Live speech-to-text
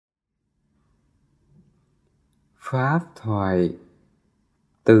Pháp thoại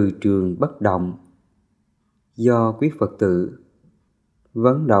từ Trường Bất Động do quý Phật tử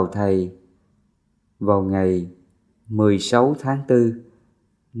vấn đầu Thầy vào ngày 16 tháng 4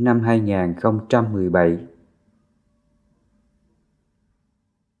 năm 2017.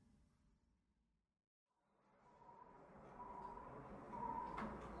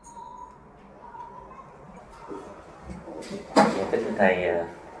 Kính thưa Thầy,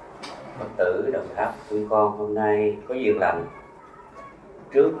 Phật tử đồng tháp chúng con hôm nay có duyên lành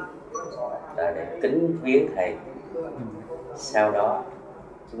trước là để kính viếng Thầy. Sau đó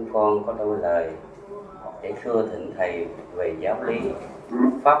chúng con có đôi lời để thưa thỉnh Thầy về giáo lý,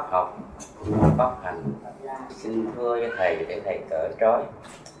 pháp học, pháp hành. Xin thưa với Thầy để Thầy cởi trói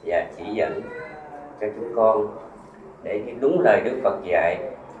và chỉ dẫn cho chúng con để như đúng lời Đức Phật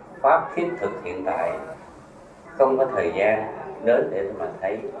dạy, pháp thiết thực hiện tại, không có thời gian đến để mà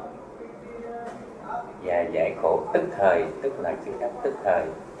thấy, và giải khổ tức thời, tức là chứng đắc tức thời.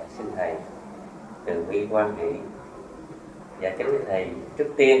 Và xin Thầy từ bi quan hỷ. Và kính thưa Thầy,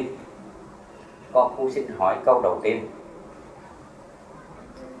 trước tiên con cũng xin hỏi câu đầu tiên.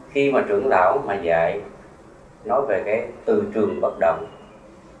 Khi mà trưởng lão mà dạy nói về cái từ trường bất động,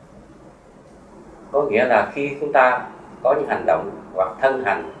 có nghĩa là khi chúng ta có những hành động hoặc thân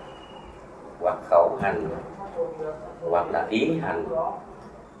hành, hoặc khẩu hành, hoặc là ý hành,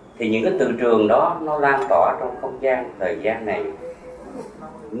 thì những cái từ trường đó nó lan tỏa trong không gian, thời gian này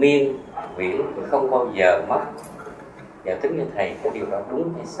miên viễn, không bao giờ mất. Và tính như Thầy cái điều đó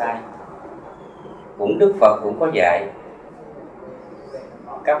đúng hay sai? Cũng Đức Phật cũng có dạy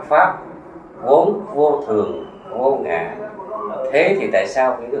các pháp vốn vô thường, vô ngã. Thế thì tại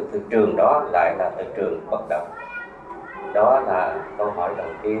sao những cái từ trường đó lại là từ trường bất động? Đó là câu hỏi đầu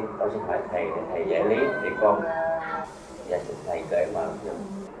tiên. Con xin hỏi Thầy để Thầy giải lý để con, và xin Thầy cởi mở.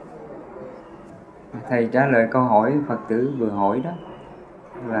 Thầy trả lời câu hỏi Phật tử vừa hỏi đó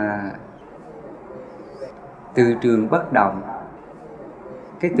là từ trường bất động.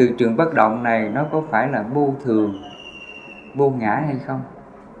 Cái từ trường bất động này nó có phải là vô thường, vô ngã hay không?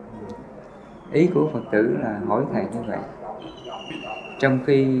 Ý của Phật tử là hỏi Thầy như vậy. Trong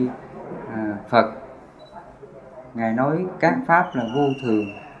khi Phật Ngài nói các pháp là vô thường.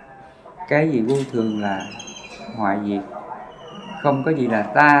 Cái gì vô thường là hoại diệt. Không có gì là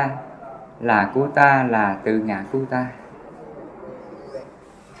ta, là của ta, là tự ngã của ta.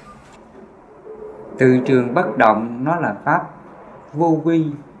 Từ trường bất động nó là pháp vô vi.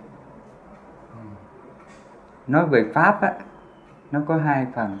 Nói về pháp á, nó có hai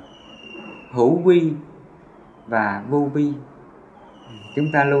phần, hữu vi và vô vi. Chúng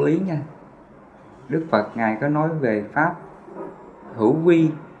ta lưu ý nha. Đức Phật Ngài có nói về pháp hữu vi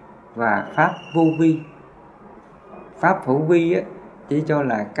và pháp vô vi. Pháp hữu vi á, chỉ cho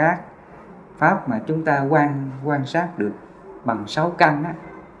là các pháp mà chúng ta quan sát được bằng 6 căn á: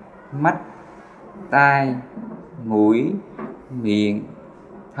 mắt, tai, mũi, miệng,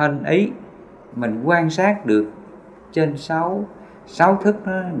 thân, ý. Mình quan sát được trên 6 thức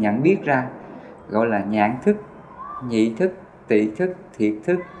nó nhận biết ra, gọi là nhãn thức, nhị thức, tỳ thức, thiệt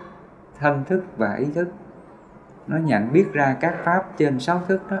thức, thân thức và ý thức. Nó nhận biết ra các pháp trên 6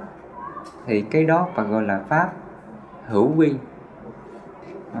 thức đó, thì cái đó phải gọi là pháp hữu vi.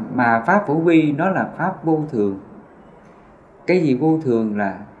 Mà pháp hữu vi nó là pháp vô thường. Cái gì vô thường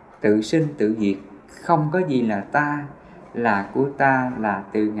là tự sinh tự diệt, không có gì là ta, là của ta, là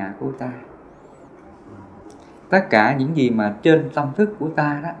tự ngã của ta. Tất cả những gì mà trên tâm thức của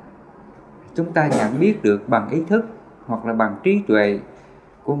ta đó, chúng ta nhận biết được bằng ý thức hoặc là bằng trí tuệ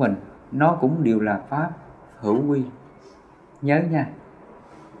của mình, nó cũng đều là pháp hữu vi. Nhớ nha,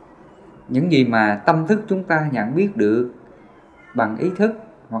 những gì mà tâm thức chúng ta nhận biết được bằng ý thức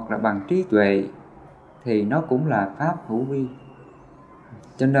hoặc là bằng trí tuệ thì nó cũng là pháp hữu vi.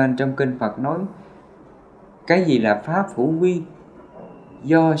 Cho nên trong kinh Phật nói cái gì là pháp hữu vi?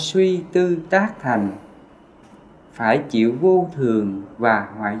 Do suy tư tác thành, phải chịu vô thường và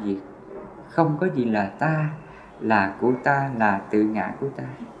hoại diệt. Không có gì là ta, là của ta, là tự ngã của ta.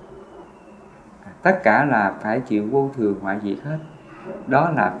 Tất cả là phải chịu vô thường hoại diệt hết. Đó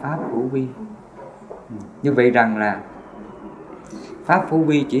là pháp hữu vi. Như vậy rằng là pháp hữu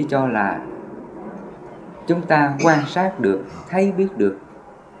vi chỉ cho là chúng ta quan sát được, thấy biết được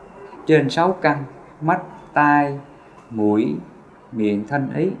trên 6 căn: mắt, tai, mũi, miệng,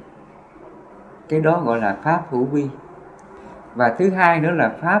 thân, ý. Cái đó gọi là pháp hữu vi. Và thứ hai nữa là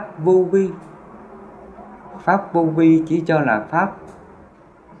pháp vô vi. Pháp vô vi chỉ cho là pháp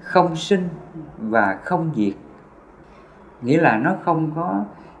không sinh và không diệt. Nghĩa là nó không có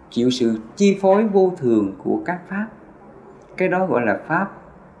chịu sự chi phối vô thường của các pháp. Cái đó gọi là pháp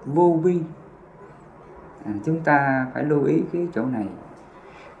vô vi. Chúng ta phải lưu ý cái chỗ này.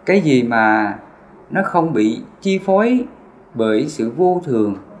 Cái gì mà nó không bị chi phối bởi sự vô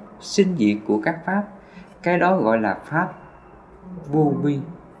thường sinh diệt của các pháp, cái đó gọi là pháp vô vi.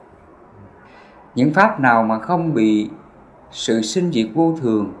 Những pháp nào mà không bị sự sinh diệt vô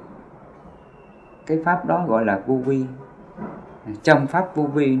thường, cái pháp đó gọi là vô vi. Trong pháp vô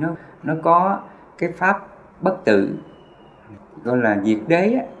vi nó có cái pháp bất tử, gọi là diệt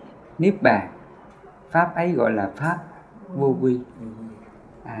đế, niết bàn. Pháp ấy gọi là pháp vô vi.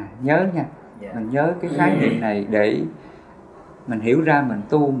 Nhớ nha, mình nhớ cái khái niệm này để mình hiểu ra mình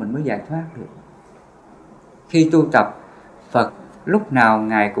tu mình mới giải thoát được. Khi tu tập, Phật lúc nào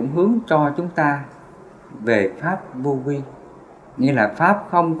Ngài cũng hướng cho chúng ta về pháp vô vi, nghĩa là pháp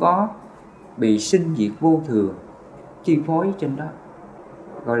không có bị sinh diệt vô thường chi phối trên đó,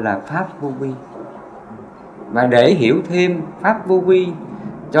 gọi là pháp vô vi. Và để hiểu thêm pháp vô vi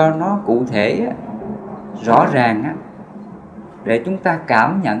cho nó cụ thể, rõ ràng, để chúng ta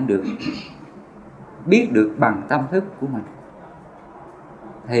cảm nhận được, biết được bằng tâm thức của mình,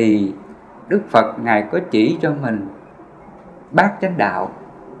 thì Đức Phật Ngài có chỉ cho mình bát chánh đạo.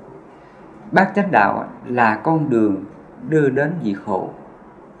 Bát chánh đạo là con đường đưa đến diệt khổ.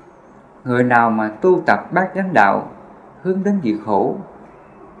 Người nào mà tu tập bát chánh đạo hướng đến diệt khổ,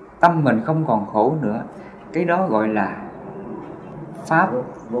 tâm mình không còn khổ nữa, cái đó gọi là pháp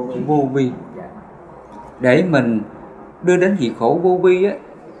vô vi. Để mình đưa đến diệt khổ vô vi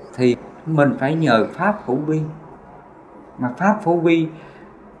thì mình phải nhờ pháp phổ vi. Mà pháp phổ vi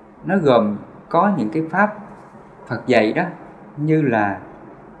nó gồm có những cái pháp Phật dạy đó, như là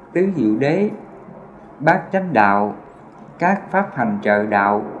tứ diệu đế, bát chánh đạo, các pháp hành trợ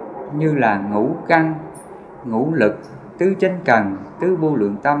đạo như là ngũ căn, ngũ lực, tứ chánh cần, tứ vô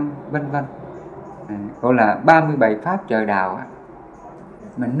lượng tâm, vân vân. Gọi là 37 pháp trợ đạo.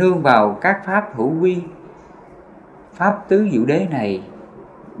 Mình nương vào các pháp hữu vi, pháp tứ diệu đế này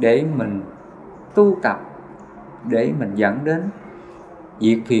để mình tu tập, để mình dẫn đến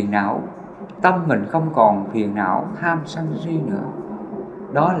diệt phiền não, tâm mình không còn phiền não tham sân si nữa.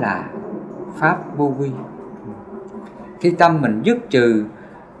 Đó là pháp vô vi. Khi tâm mình dứt trừ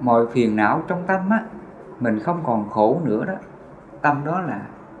mọi phiền não trong tâm mình không còn khổ nữa đó, tâm đó là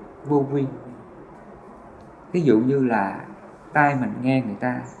vô vi. Ví dụ như là tai mình nghe người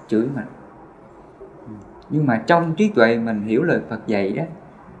ta chửi mình, nhưng mà trong trí tuệ mình hiểu lời Phật dạy đó,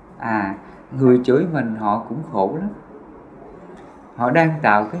 người chửi mình họ cũng khổ lắm, họ đang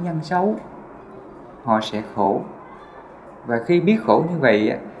tạo cái nhân xấu, họ sẽ khổ. Và khi biết khổ như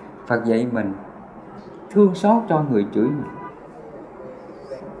vậy, Phật dạy mình thương xót cho người chửi mình.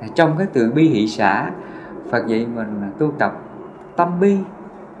 Trong cái từ bi hỷ xả, Phật dạy mình là tu tập tâm bi.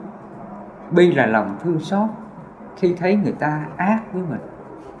 Bi là lòng thương xót khi thấy người ta ác với mình.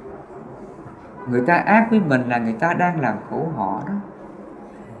 Người ta ác với mình là người ta đang làm khổ họ đó.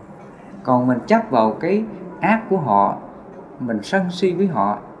 Còn mình chấp vào cái ác của họ, mình sân si với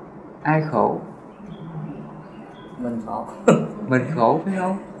họ, ai khổ? Mình khổ. Mình khổ phải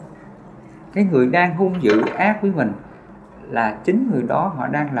không? Cái người đang hung dữ ác với mình là chính người đó họ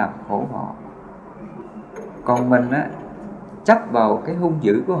đang làm khổ họ. Còn mình chấp vào cái hung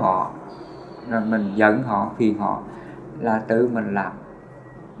dữ của họ, rồi mình giận họ, phiền họ, là tự mình làm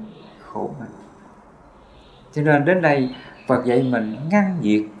khổ mình. Cho nên đến đây Phật dạy mình ngăn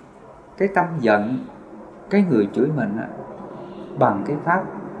diệt cái tâm giận cái người chửi mình bằng cái pháp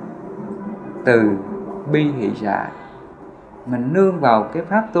từ bi hỷ xả. Mình nương vào cái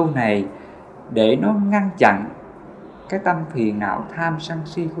pháp tu này để nó ngăn chặn cái tâm phiền não tham sân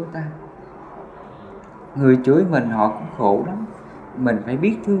si của ta. Người chửi mình họ cũng khổ lắm, mình phải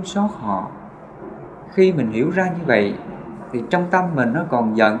biết thương xót họ. Khi mình hiểu ra như vậy thì trong tâm mình nó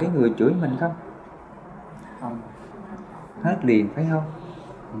còn giận cái người chửi mình không? Không. Hết liền phải không?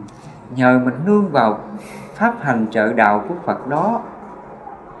 Nhờ mình nương vào pháp hành trợ đạo của Phật đó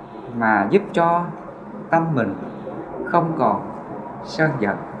mà giúp cho tâm mình không còn sân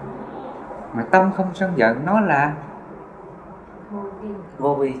giận. Mà tâm không sân giận nó là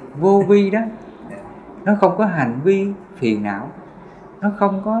vô vi đó. Nó không có hành vi phiền não, nó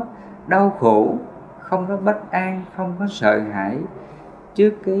không có đau khổ, không có bất an, không có sợ hãi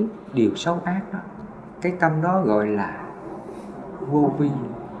trước cái điều xấu ác đó. Cái tâm đó gọi là vô vi.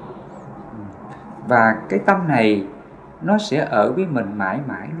 Và cái tâm này nó sẽ ở với mình mãi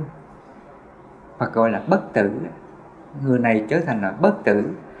mãi luôn. Phật gọi là bất tử. Người này trở thành là bất tử,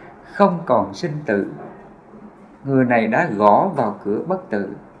 không còn sinh tử. Người này đã gõ vào cửa bất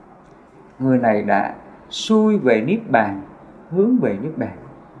tử. Người này đã xuôi về Niết Bàn, hướng về Niết Bàn.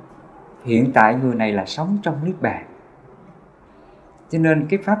 Hiện tại người này là sống trong Niết Bàn. Cho nên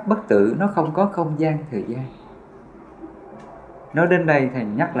cái pháp bất tử nó không có không gian thời gian. Nói đến đây thầy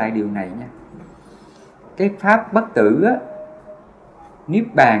nhắc lại điều này nha. Cái pháp bất tử á, niết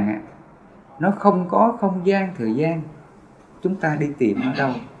bàn á, nó không có không gian thời gian. Chúng ta đi tìm ở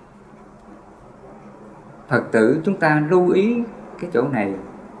đâu? Phật tử chúng ta lưu ý cái chỗ này.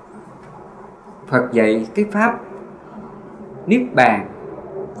 Phật dạy cái pháp niết bàn,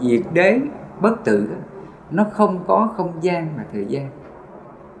 diệt đế, bất tử á, nó không có không gian và thời gian.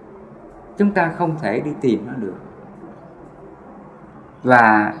 Chúng ta không thể đi tìm nó được.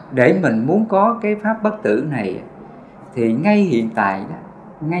 Và để mình muốn có cái pháp bất tử này thì ngay hiện tại đó,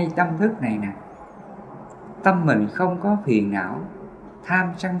 ngay tâm thức này nè, tâm mình không có phiền não, tham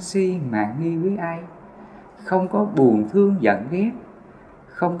sân si mạn nghi với ai, không có buồn thương giận ghét,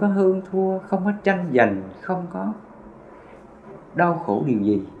 không có hơn thua, không có tranh giành, không có đau khổ điều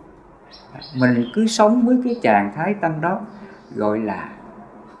gì. Mình cứ sống với cái trạng thái tâm đó, gọi là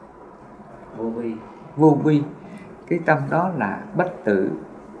vô vi. Vô vi. Cái tâm đó là bất tử,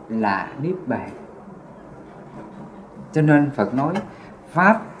 là niết bàn. Cho nên Phật nói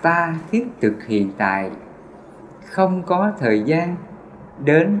pháp ta thiết thực hiện tại, không có thời gian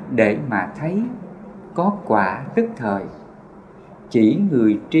đến để mà thấy, có quả tức thời, chỉ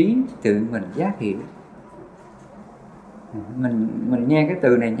người trí tự mình giác hiểu. Mình nghe cái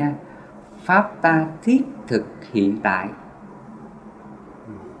từ này nha. Pháp ta thiết thực hiện tại,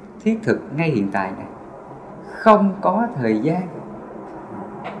 thiết thực ngay hiện tại này, không có thời gian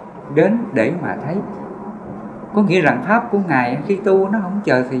đến để mà thấy. Có nghĩa rằng pháp của Ngài khi tu nó không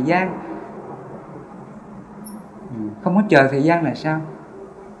chờ thời gian. Không có chờ thời gian là sao?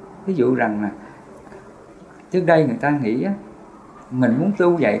 Ví dụ rằng là trước đây người ta nghĩ á, mình muốn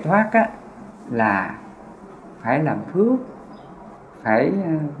tu giải thoát á, là phải làm phước, phải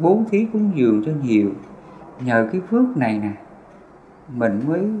bố thí cúng dường cho nhiều. Nhờ cái phước này nè, mình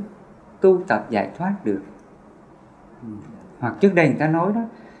mới tu tập giải thoát được. Hoặc trước đây người ta nói đó,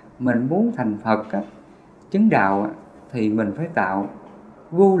 mình muốn thành Phật á, chứng đạo á, thì mình phải tạo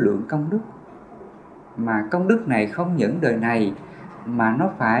vô lượng công đức. Mà công đức này không những đời này, mà nó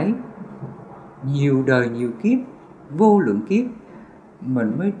phải nhiều đời nhiều kiếp, vô lượng kiếp,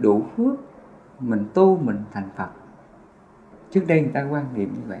 mình mới đủ phước, mình tu mình thành Phật. Trước đây người ta quan niệm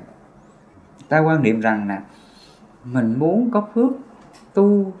như vậy. Người ta quan niệm rằng là mình muốn có phước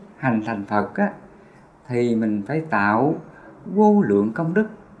tu hành thành Phật á, thì mình phải tạo vô lượng công đức.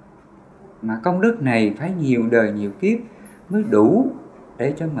 Mà công đức này phải nhiều đời nhiều kiếp mới đủ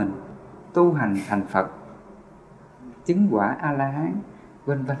để cho mình tu hành thành Phật, chứng quả A-la-hán,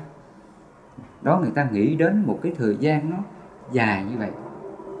 vân vân. Đó, người ta nghĩ đến một cái thời gian nó dài như vậy.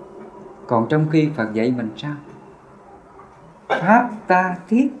 Còn trong khi Phật dạy mình sao? Pháp ta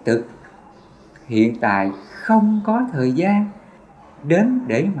thiết thực hiện tại, không có thời gian đến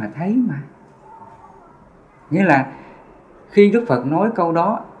để mà thấy mà. Nghĩa là khi Đức Phật nói câu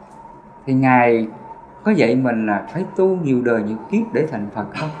đó thì Ngài có dạy mình là phải tu nhiều đời nhiều kiếp để thành Phật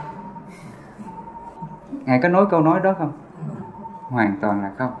không? Ngài có nói câu nói đó không? Hoàn toàn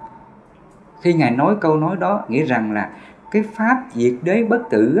là không. Khi Ngài nói câu nói đó, nghĩa rằng là cái pháp diệt đế bất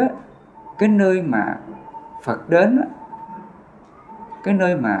tử á, cái nơi mà Phật đến á, cái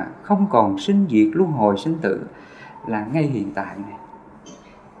nơi mà không còn sinh diệt luân hồi sinh tử, là ngay hiện tại này.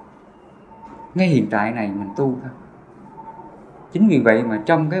 Ngay hiện tại này mình tu thôi. Chính vì vậy mà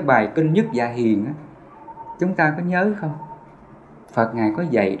trong cái bài kinh Nhất Dạ Hiền á, chúng ta có nhớ không? Phật Ngài có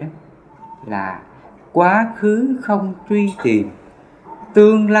dạy đó là quá khứ không truy tìm,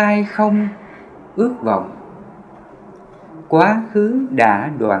 tương lai không ước vọng. Quá khứ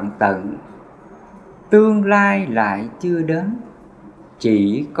đã đoạn tận, tương lai lại chưa đến,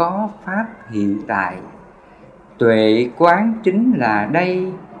 chỉ có pháp hiện tại. Tuệ quán chính là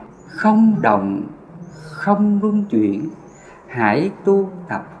đây, không động, không luân chuyển, hãy tu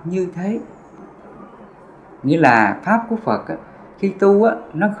tập như thế. Nghĩa là pháp của Phật á, khi tu á,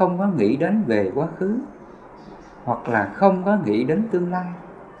 nó không có nghĩ đến về quá khứ, hoặc là không có nghĩ đến tương lai.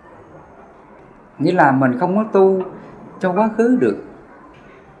 Nghĩa là mình không có tu cho quá khứ được.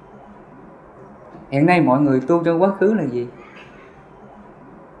 Hiện nay mọi người tu cho quá khứ là gì?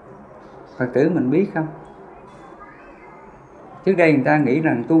 Phật tử mình biết không? Trước đây người ta nghĩ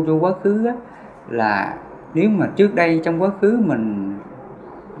rằng tu cho quá khứ á, là nếu mà trước đây trong quá khứ mình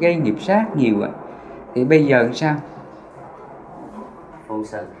gây nghiệp sát nhiều á, thì bây giờ sao?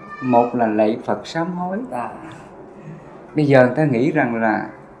 Một là lạy Phật sám hối. Bây giờ người ta nghĩ rằng là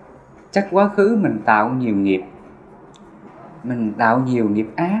chắc quá khứ mình tạo nhiều nghiệp, mình tạo nhiều nghiệp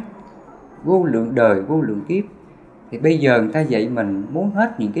ác, vô lượng đời, vô lượng kiếp. Thì bây giờ người ta dạy mình muốn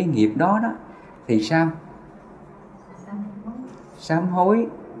hết những cái nghiệp đó đó, thì sao? sám hối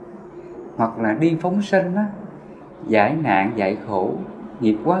hoặc là đi phóng sinh á, giải nạn giải khổ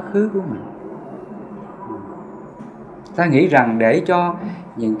nghiệp quá khứ của mình. Ta nghĩ rằng để cho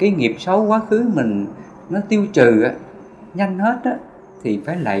những cái nghiệp xấu quá khứ mình nó tiêu trừ á, nhanh hết á, thì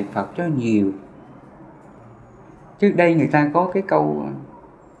phải lạy Phật cho nhiều. Trước đây người ta có cái câu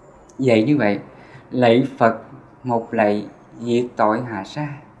dạy như vậy: lạy Phật một lạy diệt tội hà sa.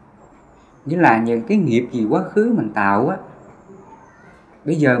 Nghĩa là những cái nghiệp gì quá khứ mình tạo á,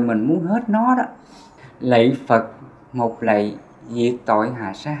 bây giờ mình muốn hết nó đó, lạy Phật một lạy diệt tội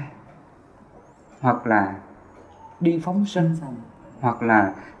hà sa, hoặc là đi phóng sinh, hoặc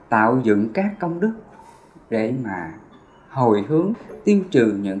là tạo dựng các công đức để mà hồi hướng tiêu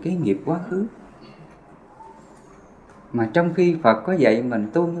trừ những cái nghiệp quá khứ. Mà trong khi Phật có dạy mình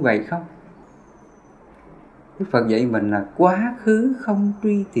tu như vậy không? Đức Phật dạy mình là quá khứ không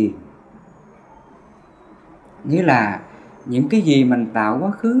truy tìm. Nghĩa là những cái gì mình tạo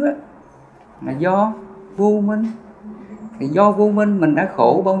quá khứ á, là do vô minh. Thì do vô minh mình đã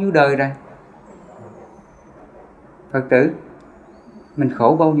khổ bao nhiêu đời rồi. Phật tử, mình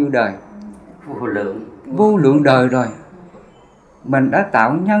khổ bao nhiêu đời? Vô lượng đời rồi. Mình đã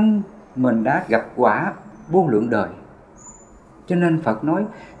tạo nhân, mình đã gặp quả vô lượng đời. Cho nên Phật nói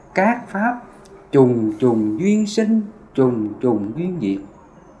các pháp trùng trùng duyên sinh, trùng trùng duyên diệt.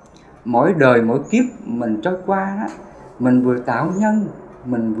 Mỗi đời mỗi kiếp mình trôi qua đó, mình vừa tạo nhân,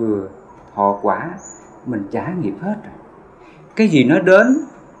 mình vừa thọ quả, mình trả nghiệp hết rồi. Cái gì nó đến,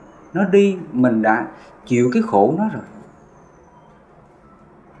 nó đi, mình đã chịu cái khổ nó rồi.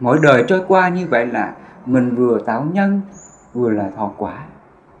 Mỗi đời trôi qua như vậy là mình vừa tạo nhân, vừa là thọ quả.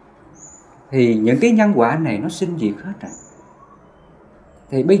 Thì những cái nhân quả này nó sinh diệt hết rồi.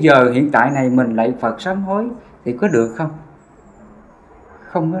 Thì bây giờ hiện tại này mình lạy Phật sám hối thì có được không?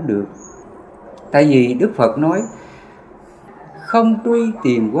 Không có được. Tại vì Đức Phật nói không truy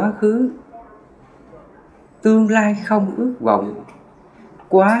tìm quá khứ, tương lai không ước vọng.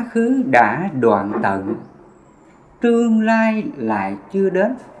 Quá khứ đã đoạn tận, tương lai lại chưa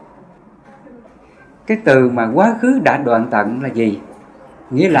đến. Cái từ mà quá khứ đã đoạn tận là gì?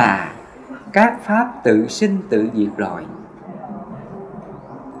 Nghĩa là các pháp tự sinh tự diệt rồi.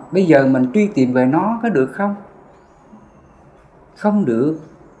 Bây giờ mình truy tìm về nó có được không? Không được.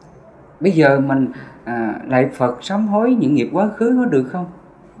 Bây giờ mình lạy Phật sám hối những nghiệp quá khứ có được không?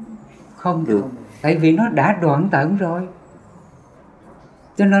 Không được. Tại vì nó đã đoạn tận rồi.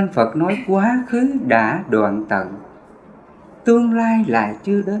 Cho nên Phật nói quá khứ đã đoạn tận, tương lai lại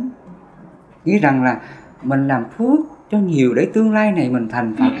chưa đến. Nghĩa rằng là mình làm phước cho nhiều để tương lai này mình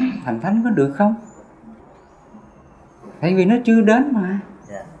thành Phật, thành Thánh có được không? Tại vì nó chưa đến mà.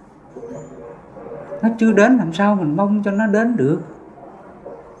 Nó chưa đến làm sao mình mong cho nó đến được.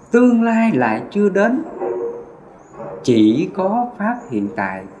 Tương lai lại chưa đến, chỉ có pháp hiện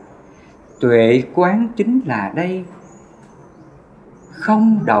tại. Tuệ quán chính là đây,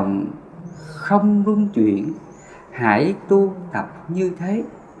 không động, không rung chuyển. Hãy tu tập như thế.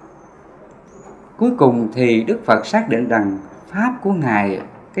 Cuối cùng thì Đức Phật xác định rằng pháp của Ngài,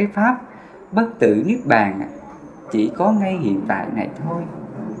 cái pháp bất tử niết bàn, chỉ có ngay hiện tại này thôi.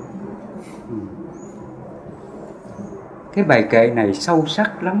 Cái bài kệ này sâu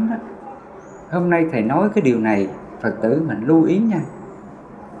sắc lắm đó. Hôm nay Thầy nói cái điều này, Phật tử mình lưu ý nha.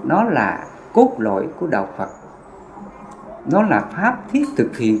 Nó là cốt lõi của đạo Phật. Nó là pháp thiết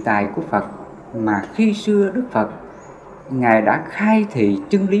thực hiện tại của Phật. Mà khi xưa Đức Phật, Ngài đã khai thị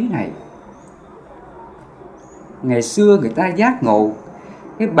chân lý này. Ngày xưa người ta giác ngộ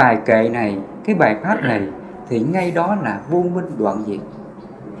cái bài kệ này, cái bài pháp này, thì ngay đó là vô minh đoạn diệt.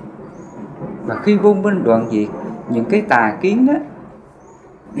 Và khi vô minh đoạn diệt, những cái tà kiến á,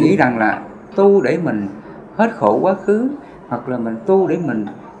 nghĩ rằng là tu để mình hết khổ quá khứ, hoặc là mình tu để mình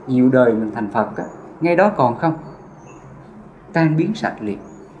nhiều đời mình thành Phật á, ngay đó còn không, tan biến sạch liền.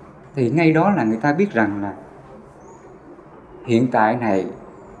 Thì ngay đó là người ta biết rằng là hiện tại này,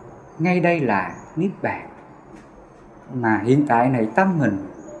 ngay đây là niết bàn. Mà hiện tại này tâm mình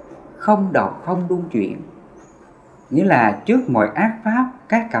không động, không rung chuyển. Nghĩa là trước mọi ác pháp,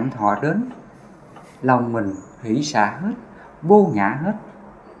 các cảm thọ đến, lòng mình hỷ xả hết, vô ngã hết,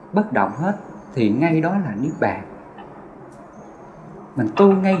 bất động hết, thì ngay đó là niết bàn. Mình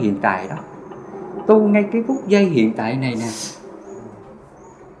tu ngay hiện tại đó, tu ngay cái phút giây hiện tại này nè.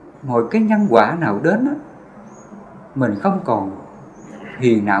 Mọi cái nhân quả nào đến đó, mình không còn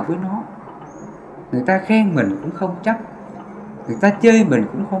hiền não với nó. Người ta khen mình cũng không chấp, người ta chê mình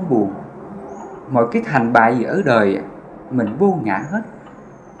cũng không buồn. Mọi cái thành bại gì ở đời, mình vô ngã hết.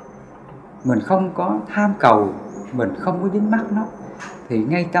 Mình không có tham cầu, mình không có dính mắc nó, thì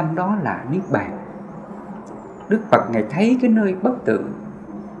ngay tâm đó là niết bàn. Đức Phật Ngài thấy cái nơi bất tử,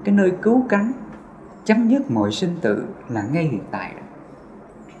 cái nơi cứu cánh, chấm dứt mọi sinh tử là ngay hiện tại đó.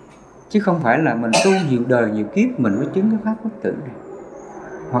 Chứ không phải là mình tu nhiều đời nhiều kiếp mình mới chứng cái pháp bất tử này.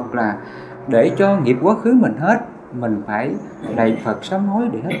 Hoặc là để cho nghiệp quá khứ mình hết, mình phải lạy Phật sám hối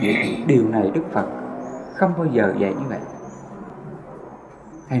để hết nghiệp. Điều này Đức Phật không bao giờ dạy như vậy.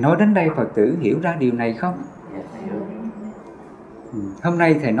 Thầy nói đến đây Phật tử hiểu ra điều này không? Hôm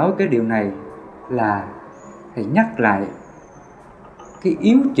nay Thầy nói cái điều này là Thầy nhắc lại cái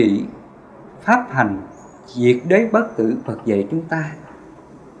yếu chỉ pháp hành diệt đế bất tử Phật dạy chúng ta.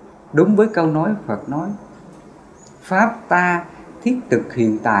 Đúng với câu nói Phật nói, pháp ta thiết thực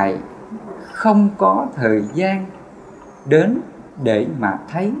hiện tại, không có thời gian đến để mà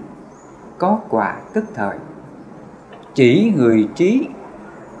thấy, có quả tức thời. Chỉ người trí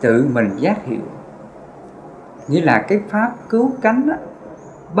tự mình giác hiểu. Nghĩa là cái pháp cứu cánh đó,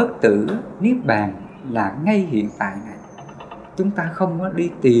 bất tử, niết bàn là ngay hiện tại này. Chúng ta không có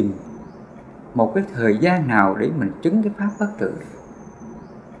đi tìm một cái thời gian nào để mình chứng cái pháp bất tử.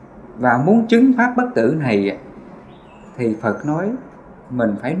 Và muốn chứng pháp bất tử này thì Phật nói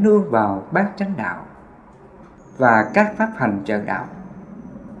mình phải nương vào bát chánh đạo và các pháp hành trợ đạo.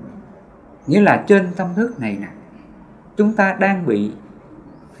 Nghĩa là trên tâm thức này nè, chúng ta đang bị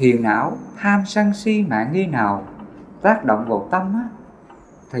phiền não, tham sân si mạng nghi nào tác động vào tâm á,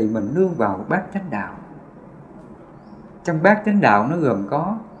 thì mình nương vào bát chánh đạo. Trong bát chánh đạo nó gồm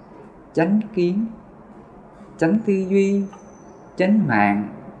có chánh kiến, chánh tư duy, chánh mạng,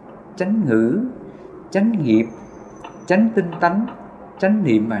 chánh ngữ, chánh nghiệp, chánh tinh tấn, chánh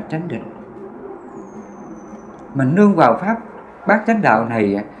niệm và chánh định. Mình nương vào pháp bát chánh đạo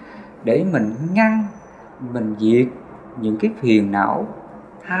này để mình ngăn, mình diệt những cái phiền não,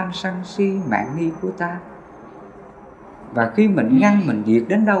 tham sân si mạng nghi của ta. Và khi mình ngăn, mình diệt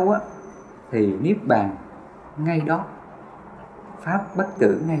đến đâu á, thì niết bàn ngay đó, pháp bất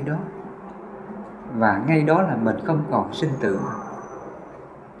tử ngay đó. Và ngay đó là mình không còn sinh tử.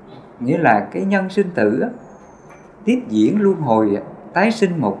 Nghĩa là cái nhân sinh tử á, tiếp diễn luân hồi á, tái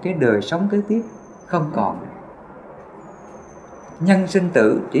sinh một cái đời sống kế tiếp không còn. Nhân sinh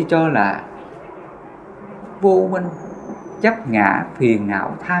tử chỉ cho là vô minh, chấp ngã, phiền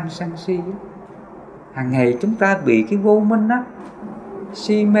não, tham sân si. Hàng ngày chúng ta bị cái vô minh á,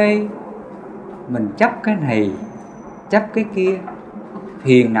 si mê, mình chấp cái này, chấp cái kia,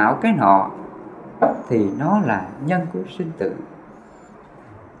 phiền não cái nọ, thì nó là nhân của sinh tử.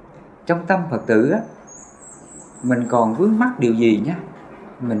 Trong tâm Phật tử á, mình còn vướng mắc điều gì nhá,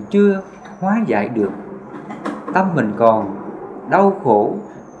 mình chưa hóa giải được, tâm mình còn đau khổ,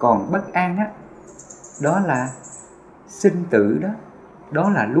 còn bất an á, đó là sinh tử đó, đó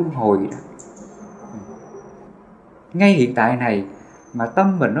là luân hồi đó. Ngay hiện tại này mà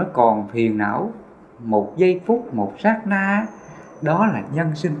tâm mình nó còn phiền não một giây phút, một sát na, đó là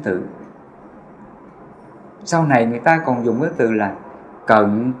nhân sinh tử. Sau này người ta còn dùng cái từ là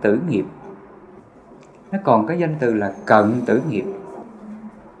cận tử nghiệp. Nó còn cái danh từ là cận tử nghiệp.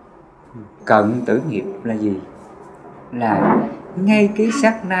 Cận tử nghiệp là gì? Là ngay cái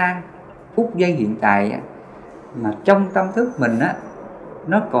sát na, phút giây hiện tại mà trong tâm thức mình á,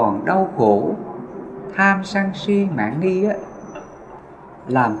 nó còn đau khổ, tham sân si mạng nghi á,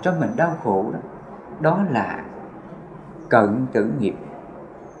 làm cho mình đau khổ đó. Đó là cận tử nghiệp.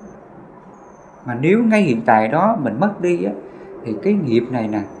 Mà nếu ngay hiện tại đó mình mất đi á, thì cái nghiệp này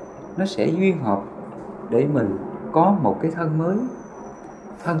nè, nó sẽ duyên hợp để mình có một cái thân mới,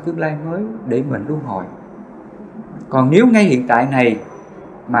 thân tương lai mới để mình luân hồi. Còn nếu ngay hiện tại này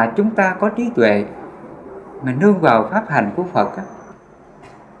mà chúng ta có trí tuệ, mình nương vào pháp hành của Phật á,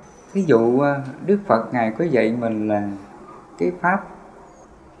 ví dụ Đức Phật Ngài có dạy mình là cái pháp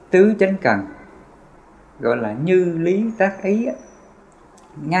tứ chánh cần, gọi là như lý tác ý á,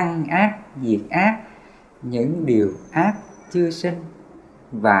 ngăn ác diệt ác, những điều ác chưa sinh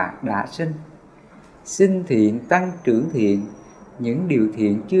và đã sinh, sinh thiện tăng trưởng thiện, những điều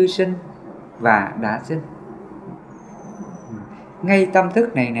thiện chưa sinh và đã sinh. Ngay tâm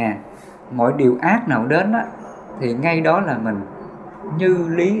thức này nè, mọi điều ác nào đến á, thì ngay đó là mình như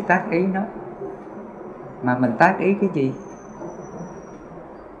lý tác ý nó. Mà mình tác ý cái gì?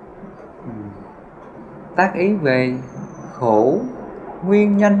 Tác ý về khổ,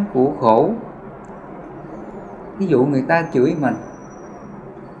 nguyên nhân của khổ. Ví dụ người ta chửi mình,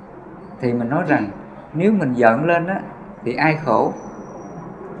 thì mình nói rằng nếu mình giận lên á, thì ai khổ?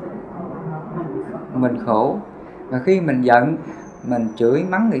 Mình khổ. Và khi mình giận, mình chửi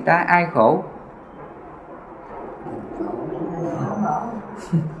mắng người ta, ai khổ?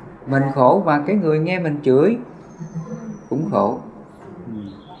 Mình khổ và cái người nghe mình chửi cũng khổ.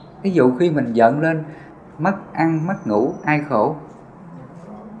 Ví dụ khi mình giận lên, mất ăn mất ngủ, ai khổ?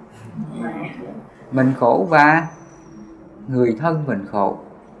 Mình khổ và người thân mình khổ.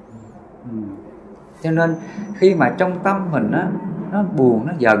 Cho nên khi mà trong tâm mình á, nó buồn,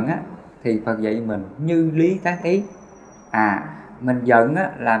 nó giận á, thì Phật dạy mình như lý tác ý. Mình giận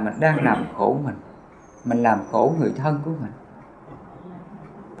á, là mình đang làm khổ mình làm khổ người thân của mình.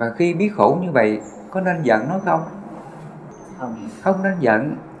 Và khi biết khổ như vậy, có nên giận nó không? Không nên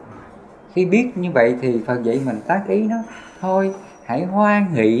giận. Khi biết như vậy thì Phật dạy mình tác ý nó. Thôi hãy hoan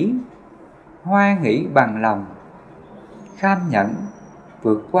hỷ bằng lòng, kham nhẫn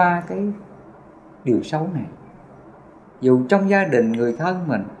vượt qua cái điều xấu này. Dù trong gia đình người thân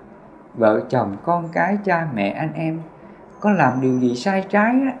mình, vợ chồng, con cái, cha mẹ, anh em có làm điều gì sai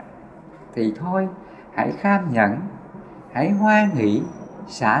trái á, thì thôi hãy kham nhẫn, hãy hoan hỷ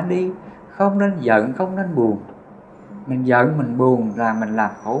xả đi. Không nên giận, không nên buồn. Mình giận, mình buồn là mình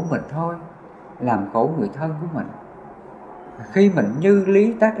làm khổ mình thôi, làm khổ người thân của mình. Khi mình như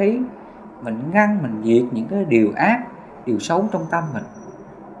lý tác ý, mình ngăn, mình diệt những cái điều ác, điều xấu trong tâm mình,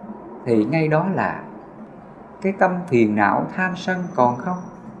 thì ngay đó là cái tâm phiền não tham sân còn không,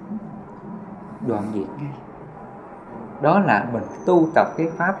 đoạn diệt ngay. Đó là mình tu tập cái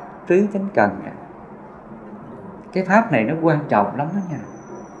pháp trí chánh cần này. Cái pháp này nó quan trọng lắm đó nha.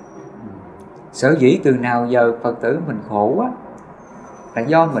 Sở dĩ từ nào giờ Phật tử mình khổ á, là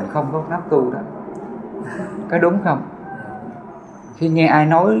do mình không có pháp tu đó. Có đúng không? Khi nghe ai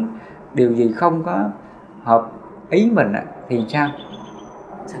nói điều gì không có hợp ý mình á, thì sao?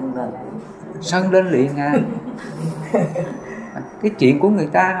 Sân lên liền à. Cái chuyện của người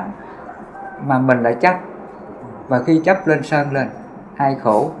ta mà mình lại chấp. Và khi chấp lên sân lên, ai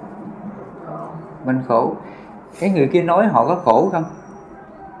khổ? Mình khổ. Cái người kia nói họ có khổ không?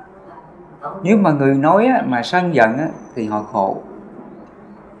 Nếu mà người nói á, mà sân giận á, thì họ khổ.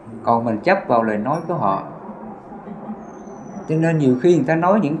 Còn mình chấp vào lời nói của họ. Cho nên nhiều khi người ta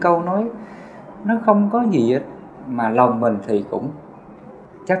nói những câu nói nó không có gì hết, mà lòng mình thì cũng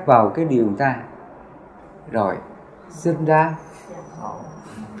chấp vào cái điều người ta, rồi sinh ra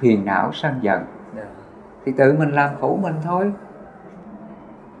phiền não sân giận, thì tự mình làm khổ mình thôi.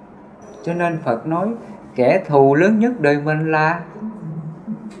 Cho nên Phật nói kẻ thù lớn nhất đời mình là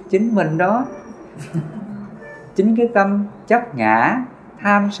chính mình đó. Chính cái tâm chấp ngã,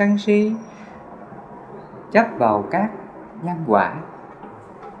 tham sân si, chấp vào các nhân quả,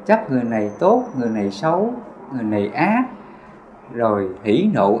 chấp người này tốt, người này xấu, người này ác, rồi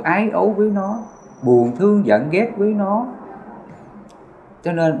hỉ nộ ái ố với nó, buồn thương giận ghét với nó.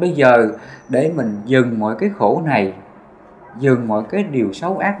 Cho nên bây giờ để mình dừng mọi cái khổ này, dừng mọi cái điều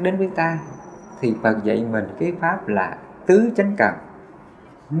xấu ác đến với ta, thì Phật dạy mình cái pháp là tứ chánh cần,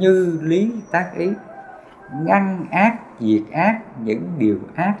 như lý tác ý, ngăn ác diệt ác, những điều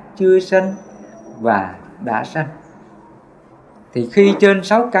ác chưa sanh và đã sanh. Thì khi trên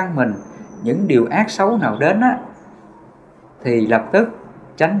 6 căn mình những điều ác xấu nào đến á, thì lập tức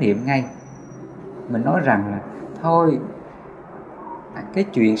chánh niệm ngay. Mình nói rằng là thôi, cái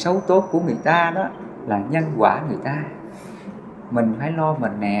chuyện xấu tốt của người ta đó là nhân quả người ta, mình phải lo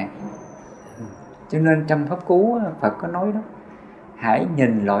mình nè. Cho nên trong pháp cú Phật có nói đó, hãy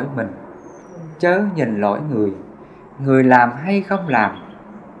nhìn lỗi mình, chớ nhìn lỗi người. Người làm hay không làm,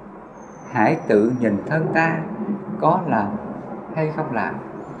 hãy tự nhìn thân ta có làm hay không làm.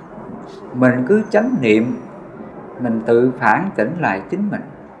 Mình cứ chánh niệm, mình tự phản tỉnh lại chính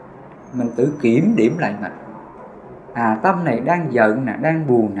mình tự kiểm điểm lại mình. Tâm này đang giận nè, đang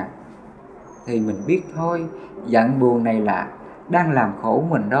buồn nè, thì mình biết thôi, giận buồn này là đang làm khổ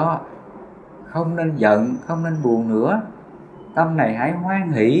mình đó, không nên giận, không nên buồn nữa. Tâm này hãy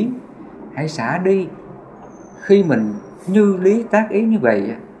hoan hỷ, hãy xả đi. Khi mình như lý tác ý như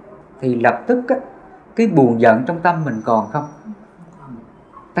vậy, thì lập tức á, cái buồn giận trong tâm mình còn không,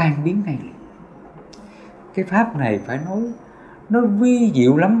 tan biến ngay liền. Cái pháp này phải nói nó vi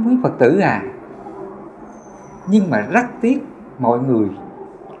diệu lắm quý Phật tử à. Nhưng mà rất tiếc mọi người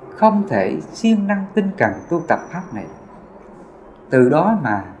không thể siêng năng tinh cần tu tập pháp này. Từ đó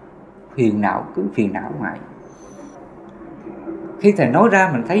mà phiền não cứ phiền não mãi. Khi Thầy nói ra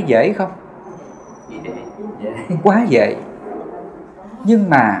mình thấy dễ không? Quá dễ. Nhưng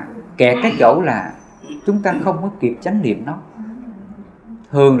mà kẹt cái chỗ là chúng ta không có kịp chánh niệm nó.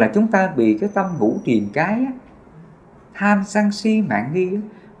 Thường là chúng ta bị cái tâm ngũ triền cái á, tham sân si mạn nghi á,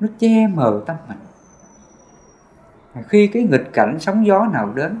 nó che mờ tâm mình. Khi cái nghịch cảnh sóng gió nào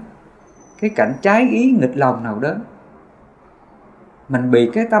đến, cái cảnh trái ý nghịch lòng nào đến, mình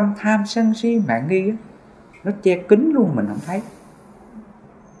bị cái tâm tham sân si mạn nghi á, nó che kín luôn, mình không thấy.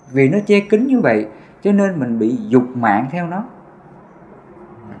 Vì nó che kín như vậy cho nên mình bị dục mạng theo nó.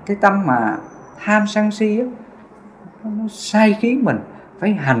 Cái tâm mà tham sân si á, nó sai khiến mình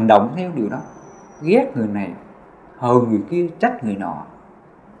phải hành động theo điều đó, ghét người này, hờn người kia, trách người nọ.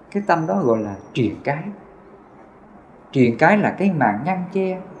 Cái tâm đó gọi là triền cái. Triền cái là cái màn ngăn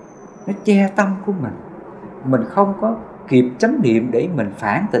che, nó che tâm của mình không có kịp chánh niệm để mình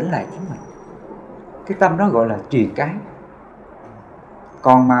phản tỉnh lại chính mình. Cái tâm đó gọi là triền cái.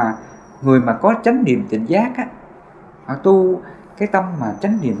 Còn mà người mà có chánh niệm tỉnh giác á, họ tu cái tâm mà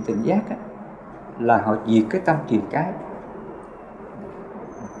chánh niệm tỉnh giác á, là họ diệt cái tâm triền cái.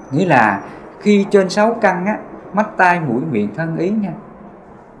 Nghĩa là khi trên 6 căn á, mắt, tai, mũi, miệng, thân, ý nha,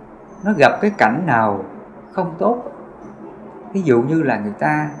 nó gặp cái cảnh nào không tốt, ví dụ như là người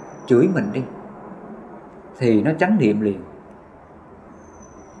ta chửi mình đi, thì nó chánh niệm liền.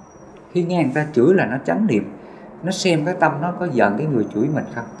 Khi nghe người ta chửi là nó chánh niệm, nó xem cái tâm nó có giận cái người chửi mình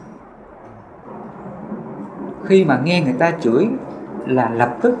không. Khi mà nghe người ta chửi là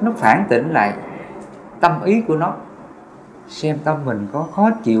lập tức nó phản tỉnh lại tâm ý của nó, xem tâm mình có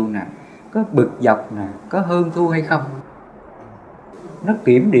khó chịu nè, có bực dọc nè, có hơn thua hay không. Nó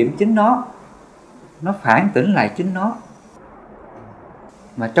kiểm điểm chính nó phản tỉnh lại chính nó.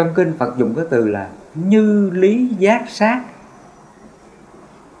 Mà trong kinh Phật dùng cái từ là như lý giác sát.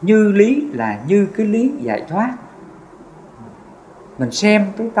 Như lý là như cái lý giải thoát. Mình xem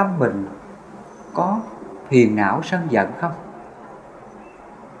cái tâm mình có phiền não sân giận không,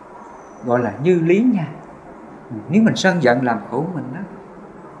 gọi là như lý nha. Nếu mình sân giận làm khổ mình đó,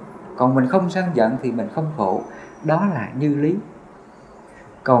 còn mình không sân giận thì mình không khổ, đó là như lý.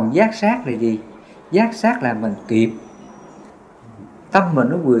 Còn giác sát là gì? Giác sát là mình kịp, tâm mình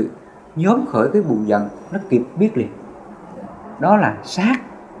nó vừa nhóm khởi cái buồn giận, nó kịp biết liền, đó là sát.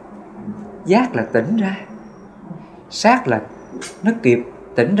 Giác là tỉnh ra, sát là nó kịp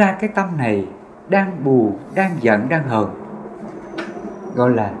tỉnh ra cái tâm này đang buồn, đang giận, đang hờn, gọi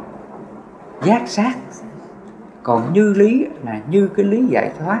là giác sát. Còn như lý là như cái lý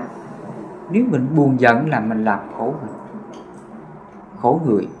giải thoát. Nếu mình buồn giận là mình làm khổ mình, khổ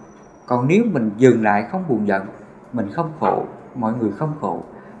người. Còn nếu mình dừng lại không buồn giận, mình không khổ, mọi người không khổ,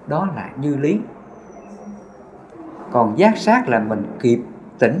 đó là như lý. Còn giác sát là mình kịp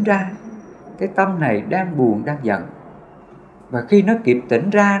tỉnh ra cái tâm này đang buồn, đang giận. Và khi nó kịp tỉnh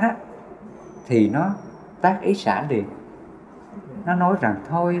ra đó, thì nó tác ý xả liền. Nó nói rằng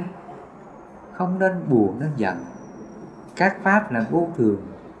thôi, không nên buồn, nên giận. Các pháp là vô thường,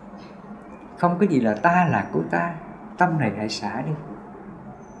 không có gì là ta là của ta, tâm này hãy xả đi.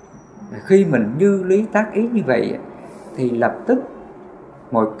 Và khi mình như lý tác ý như vậy, thì lập tức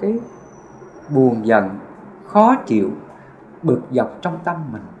một cái buồn giận, khó chịu, bực dọc trong tâm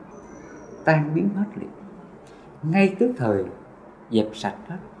mình tan biến hết liền, ngay tức thời dẹp sạch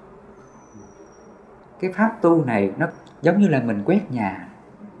hết. Cái pháp tu này nó giống như là mình quét nhà.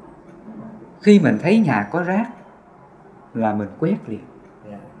 Khi mình thấy nhà có rác là mình quét liền.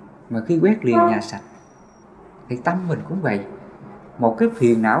 Mà khi quét liền nhà sạch, thì tâm mình cũng vậy. Một cái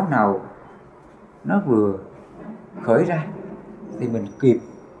phiền não nào nó vừa khởi ra thì mình kịp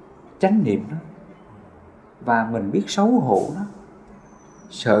chánh niệm nó, và mình biết xấu hổ nó,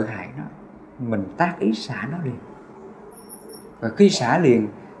 sợ hãi nó, mình tác ý xả nó liền. Và khi xả liền,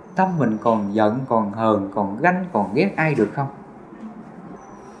 tâm mình còn giận, còn hờn, còn ganh, còn ghét ai được không?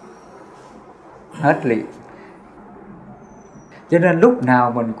 Hết liền. Cho nên lúc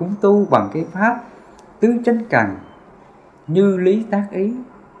nào mình cũng tu bằng cái pháp tứ chánh cần, như lý tác ý,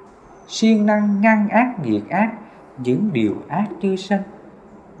 siêng năng ngăn ác diệt ác, những điều ác chưa sanh.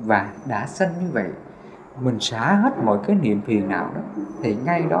 Và đã sanh như vậy, mình xả hết mọi cái niệm phiền não đó, thì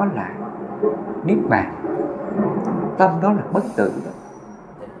ngay đó là niết bàn. Tâm đó là bất tử đó.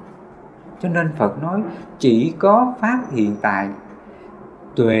 Cho nên Phật nói chỉ có pháp hiện tại,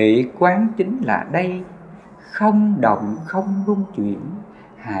 tuệ quán chính là đây, không động không rung chuyển,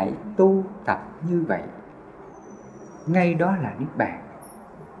 hãy tu tập như vậy. Ngay đó là niết bàn.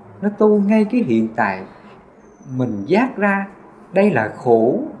 Nó tu ngay cái hiện tại, mình giác ra đây là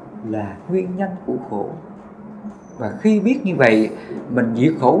khổ, là nguyên nhân của khổ. Và khi biết như vậy, mình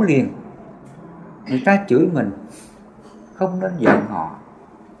diệt khổ liền. Người ta chửi mình, không nên giận họ.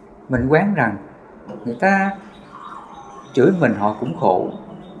 Mình quán rằng người ta chửi mình họ cũng khổ,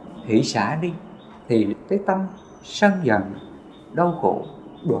 hỷ xả đi, thì cái tâm sân giận, đau khổ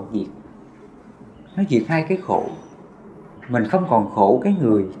đoạn diệt. Nó diệt hai cái khổ. Mình không còn khổ cái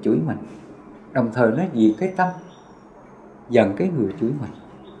người chửi mình, đồng thời nó diệt cái tâm giận cái người chửi mình.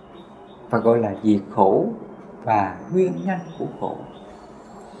 Và gọi là diệt khổ và nguyên nhân của khổ.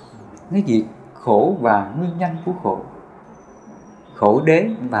 Nó diệt khổ và nguyên nhân của khổ. Khổ đế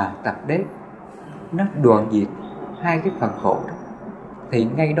và tập đế, nó đoạn diệt hai cái phần khổ đó, thì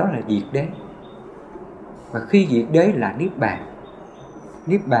ngay đó là diệt đế. Và khi diệt đế là niết bàn.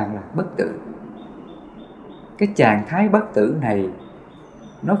 Niết bàn là bất tử. Cái trạng thái bất tử này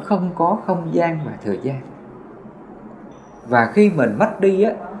nó không có không gian và thời gian. Và khi mình mất đi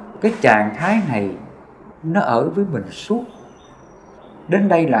á, cái trạng thái này nó ở với mình suốt. Đến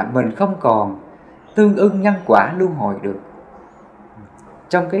đây là mình không còn tương ưng nhân quả luân hồi được.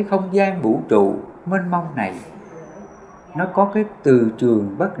 Trong cái không gian vũ trụ mênh mông này, nó có cái từ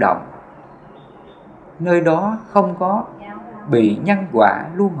trường bất động. Nơi đó không có bị nhân quả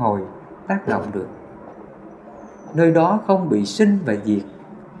luân hồi tác động được. Nơi đó không bị sinh và diệt.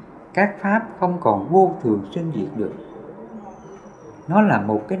 Các pháp không còn vô thường sinh diệt được. Nó là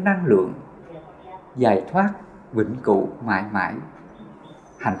một cái năng lượng giải thoát vĩnh cửu mãi mãi,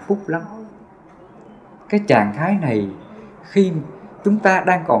 hạnh phúc lắm. Cái trạng thái này khi chúng ta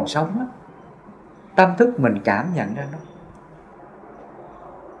đang còn sống, tâm thức mình cảm nhận ra nó.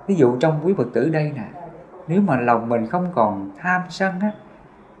 Ví dụ trong quý Phật tử đây nè, nếu mà lòng mình không còn tham sân á,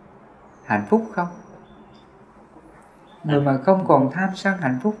 hạnh phúc không? Người mà không còn tham sân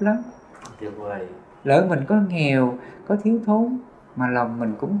hạnh phúc lắm. Lỡ mình có nghèo, có thiếu thốn, mà lòng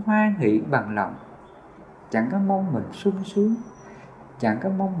mình cũng hoan hỷ bằng lòng, chẳng có mong mình sung sướng, chẳng có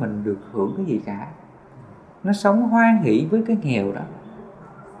mong mình được hưởng cái gì cả. Nó sống hoan hỷ với cái nghèo đó,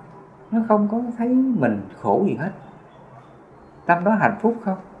 nó không có thấy mình khổ gì hết. Tâm đó hạnh phúc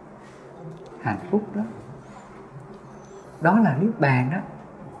không? Hạnh phúc đó. Đó là niết bàn đó.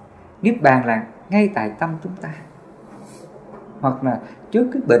 Niết bàn là ngay tại tâm chúng ta. Hoặc là trước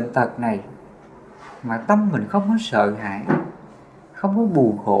cái bệnh tật này mà tâm mình không có sợ hãi, không có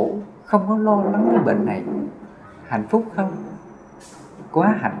buồn khổ, không có lo lắng cái bệnh này, hạnh phúc không?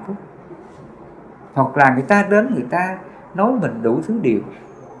 Quá hạnh phúc. Hoặc là người ta đến, người ta nói mình đủ thứ điều,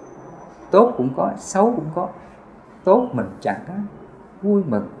 tốt cũng có, xấu cũng có. Tốt mình chẳng có vui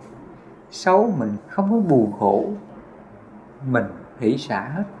mừng, xấu mình không có buồn khổ, mình hỷ xả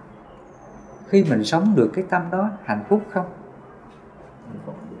hết. Khi mình sống được cái tâm đó, hạnh phúc không?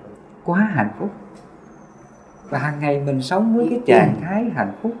 Quá hạnh phúc. Và hàng ngày mình sống với cái trạng thái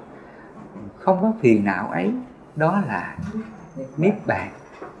hạnh phúc, không có phiền não ấy, đó là niết bàn.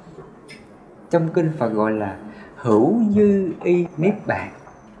 Trong kinh Phật gọi là hữu dư y niết bàn.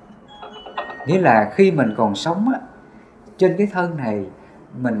 Nghĩa là khi mình còn sống á, trên cái thân này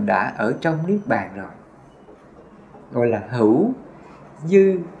mình đã ở trong niết bàn rồi. Gọi là hữu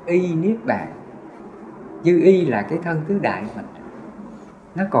dư y niết bàn. Dư y là cái thân tứ đại mình,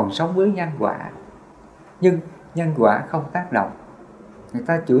 nó còn sống với nhân quả. Nhưng nhân quả không tác động. Người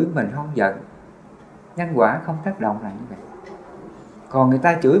ta chửi mình không giận, nhân quả không tác động là như vậy. Còn người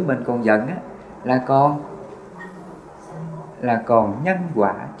ta chửi mình còn giận á, là còn nhân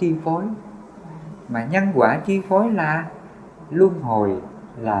quả chi phối. Mà nhân quả chi phối là luân hồi,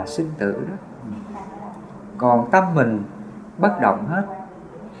 là sinh tử đó. Còn tâm mình bất động hết,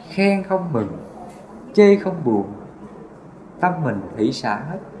 khen không mừng, chê không buồn, tâm mình hỷ xả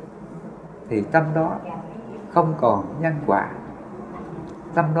hết, thì tâm đó không còn nhân quả.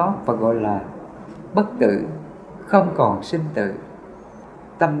 Tâm đó Phật gọi là bất tử, không còn sinh tử.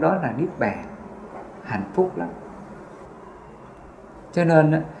 Tâm đó là niết bàn, hạnh phúc lắm. Cho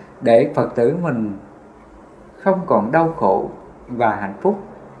nên để Phật tử mình không còn đau khổ và hạnh phúc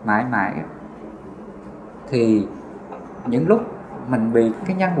mãi mãi, thì những lúc mình bị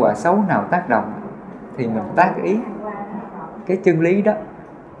cái nhân quả xấu nào tác động, thì mình tác ý cái chân lý đó,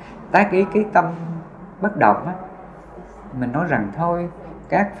 tác ý cái tâm bất động á. Mình nói rằng thôi,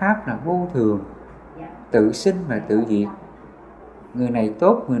 các pháp là vô thường, tự sinh và tự diệt. Người này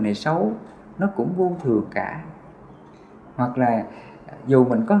tốt, người này xấu, nó cũng vô thường cả. Hoặc là dù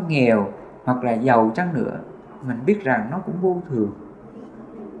mình có nghèo hoặc là giàu chăng nữa, mình biết rằng nó cũng vô thường.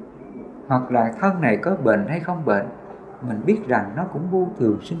 Hoặc là thân này có bệnh hay không bệnh, mình biết rằng nó cũng vô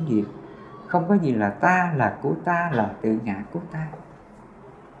thường sinh diệt. Không có gì là ta, là của ta, là tự ngã của ta.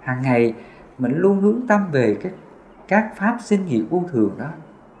 Hàng ngày mình luôn hướng tâm về các pháp sinh diệt vô thường đó,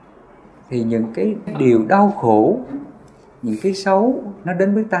 thì những cái điều đau khổ, những cái xấu nó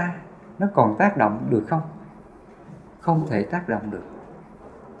đến với ta, nó còn tác động được không? Không thể tác động được.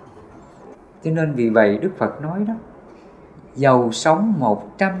 Cho nên vì vậy Đức Phật nói đó, dầu sống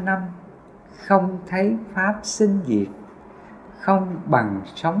 100 năm không thấy pháp sinh diệt, không bằng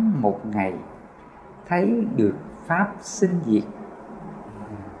sống một ngày thấy được pháp sinh diệt.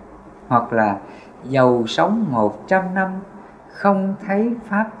 Hoặc là dầu sống 100 năm không thấy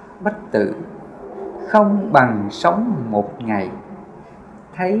pháp bất tử, không bằng sống một ngày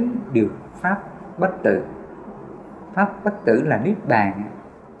thấy được pháp bất tử. Pháp bất tử là niết bàn.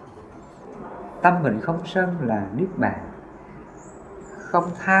 Tâm mình không sân là niết bàn, không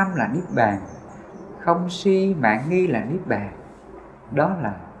tham là niết bàn, không si mạng nghi là niết bàn. Đó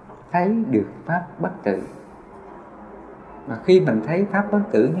là thấy được pháp bất tử. Và khi mình thấy pháp bất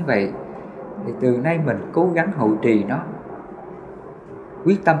tử như vậy thì từ nay mình cố gắng hộ trì nó,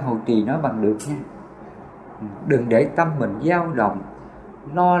 quyết tâm hộ trì nó bằng được nha. Đừng để tâm mình dao động,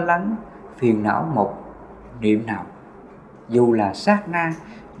 lo lắng, phiền não một niệm nào, dù là sát na,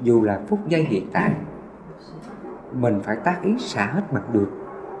 dù là phút giây hiện tại, mình phải tác ý xả hết bằng được.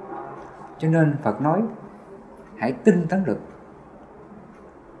 Cho nên Phật nói hãy tinh tấn lực.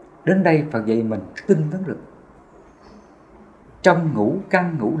 Đến đây Phật dạy mình tinh tấn lực. Trong ngũ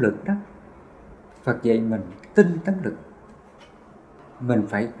căn ngũ lực đó, Phật dạy mình tinh tấn lực. Mình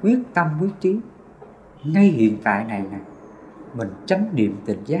phải quyết tâm quyết chí. Ngay hiện tại này nè, mình chánh niệm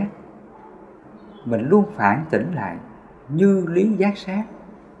tỉnh giác. Mình luôn phản tỉnh lại như lý giác sát.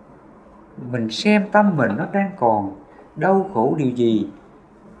 Mình xem tâm mình nó đang còn đau khổ điều gì,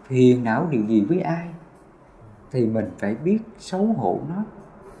 phiền não điều gì với ai, thì mình phải biết xấu hổ nó,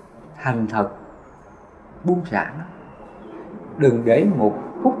 thành thật buông xả nó. Đừng để một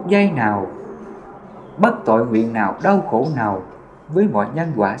phút giây nào, bất tội nguyện nào, đau khổ nào với mọi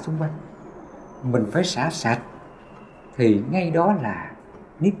nhân quả xung quanh. Mình phải xả sạch, thì ngay đó là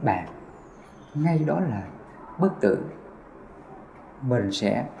niết bàn, ngay đó là bất tử. Mình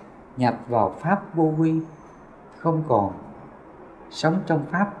sẽ nhập vào pháp vô vi, không còn sống trong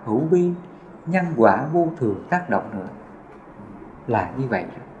pháp hữu vi, nhân quả vô thường tác động nữa. Là như vậy.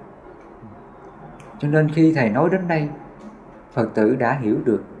 Cho nên khi Thầy nói đến đây, Phật tử đã hiểu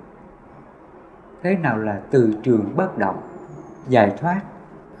được thế nào là từ trường bất động, giải thoát,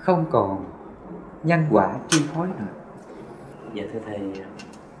 không còn nhân quả chi phối nữa. Dạ thưa Thầy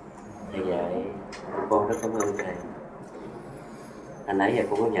dạy con rất cảm ơn Thầy. Hồi nãy giờ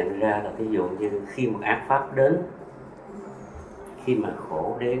con có nhận ra là ví dụ như khi một ác pháp đến, khi mà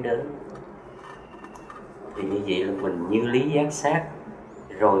khổ đế đến, thì như vậy là mình như lý giác sát,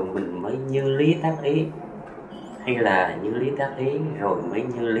 rồi mình mới như lý tác ý, hay là như lý tác ý rồi mới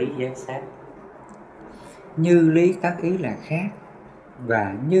như lý giác sát? Như lý tác ý là khác,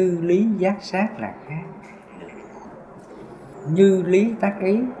 và như lý giác sát là khác. Như lý tác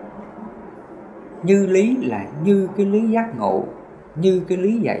ý, như lý là như cái lý giác ngộ, như cái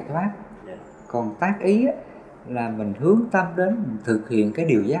lý giải thoát. Còn tác ý là mình hướng tâm đến mình thực hiện cái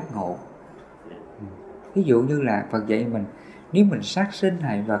điều giác ngộ. Ví dụ như là Phật dạy mình, nếu mình sát sinh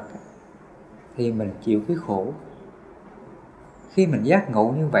hại vật thì mình chịu cái khổ. Khi mình giác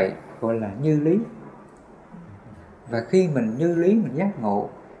ngộ như vậy gọi là như lý. Và khi mình như lý, mình giác ngộ,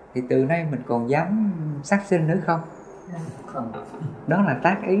 thì từ nay mình còn dám sát sinh nữa không? Không. Đó là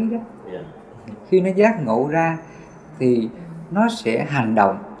tác ý đó. Khi nó giác ngộ ra thì nó sẽ hành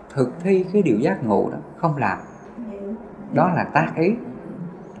động, thực thi cái điều giác ngộ đó, không làm. Đó là tác ý.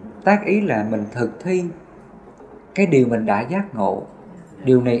 Tác ý là mình thực thi cái điều mình đã giác ngộ.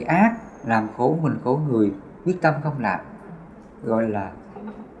 Điều này ác, làm khổ mình khổ người, quyết tâm không làm, gọi là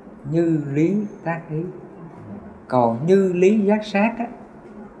như lý tác ý. Còn như lý giác sát á,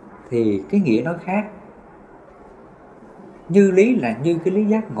 thì cái nghĩa nó khác. Như lý là như cái lý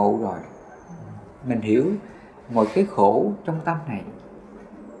giác ngộ rồi. Mình hiểu một cái khổ trong tâm này.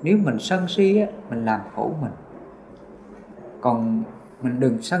 Nếu mình sân si á, mình làm khổ mình. Còn mình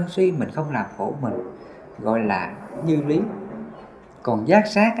đừng sân si, mình không làm khổ mình, gọi là như lý. Còn giác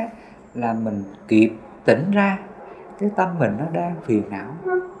sát á, là mình kịp tỉnh ra cái tâm mình nó đang phiền não,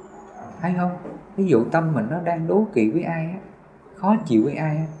 hay không? Ví dụ tâm mình nó đang đố kỵ với ai á, khó chịu với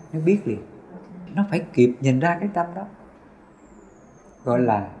ai á, nó biết liền. Nó phải kịp nhìn ra cái tâm đó, gọi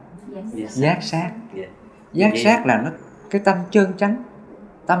là giác sát. Giác sát là nó cái tâm chân chánh.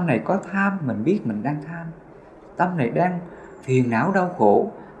 Tâm này có tham, mình biết mình đang tham. Tâm này đang phiền não đau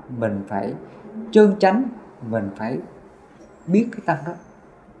khổ, mình phải chân chánh, mình phải biết cái tâm đó.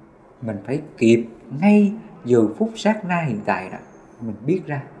 Mình phải kịp ngay giờ phút sát na hiện tại đó, mình biết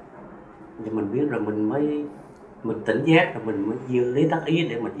ra. Thì mình biết rồi mình tỉnh giác rồi mình mới như lý tác ý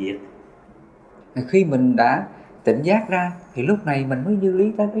để mình diệt. Khi mình đã tỉnh giác ra thì lúc này mình mới như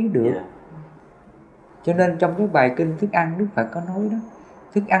lý tác ý được. Cho nên trong cái bài kinh thức ăn, Đức Phật có nói đó,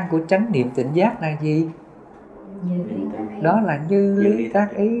 thức ăn của chánh niệm tỉnh giác là gì? Đó là như lý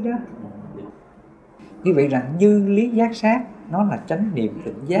tác ý đó. Như vậy rằng như lý giác sát nó là chánh niệm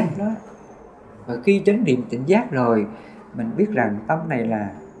tỉnh giác đó. Và khi chánh niệm tỉnh giác rồi, mình biết rằng tâm này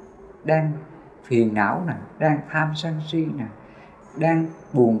là đang phiền não nè, đang tham sân si nè, đang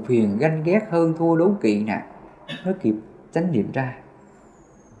buồn phiền ganh ghét hơn thua đố kỵ nè, nó kịp chánh niệm ra.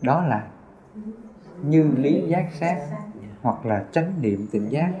 Đó là như lý giác sát, hoặc là chánh niệm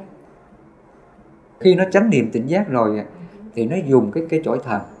tỉnh giác. Khi nó chánh niệm tỉnh giác rồi thì nó dùng cái chổi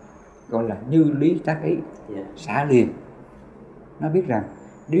thần, gọi là như lý tác ý, xả liền. Nó biết rằng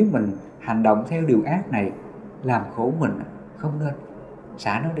nếu mình hành động theo điều ác này làm khổ mình, không nên,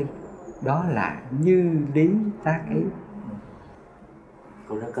 xả nó đi. Đó là như lý tác ý.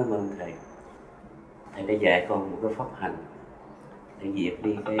 Con rất cảm ơn thầy. Thầy đã dạy con một cái pháp hành để diệt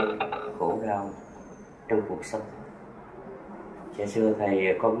đi cái khổ đau trong cuộc sống. Ngày xưa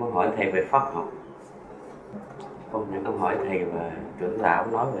thầy, con muốn hỏi thầy về pháp học. Con hỏi thầy và trưởng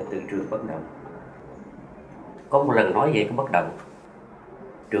lão nói về từ trường bất động. Có một lần nói về cái bất động,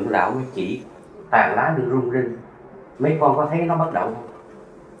 trưởng lão mới chỉ tàn lá đừng rung rinh. Mấy con có thấy nó bất động không?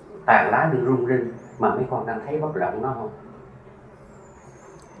 Tàn lá đừng rung rinh, mà mấy con đang thấy bất động nó không?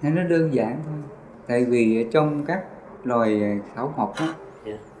 Nên nó đơn giản thôi. Tại vì trong các loài khảo học đó,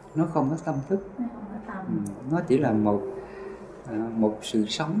 nó không có tâm thức. Nó chỉ là một sự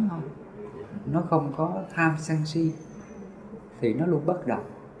sống thôi. Nó không có tham sân si, thì nó luôn bất động.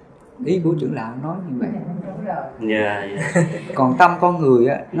 Ý của trưởng lão nói như vậy. Còn tâm con người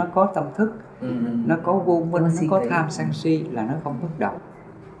á, nó có tâm thức, nó có vô minh, nó có tham sân si là nó không bất động.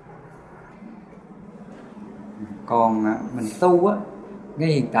 Còn mình tu á, ngay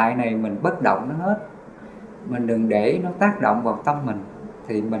hiện tại này mình bất động nó hết. Mình đừng để nó tác động vào tâm mình,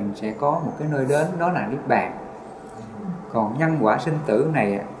 thì mình sẽ có một cái nơi đến, đó là niết bàn. Còn nhân quả sinh tử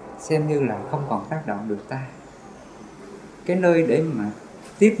này xem như là không còn tác động được ta. Cái nơi để mà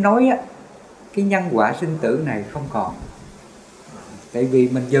tiếp nối á, cái nhân quả sinh tử này không còn. Tại vì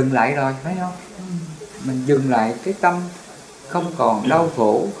mình dừng lại rồi, thấy không? Mình dừng lại cái tâm không còn đau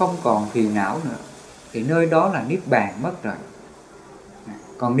khổ, không còn phiền não nữa, thì nơi đó là niết bàn mất rồi.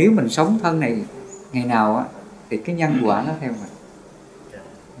 Còn nếu mình sống thân này ngày nào á, thì cái nhân quả nó theo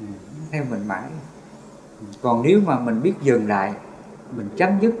mình, theo mình mãi. Còn nếu mà mình biết dừng lại, mình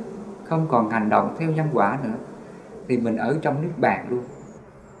chấm dứt, không còn hành động theo nhân quả nữa, thì mình ở trong niết bàn luôn.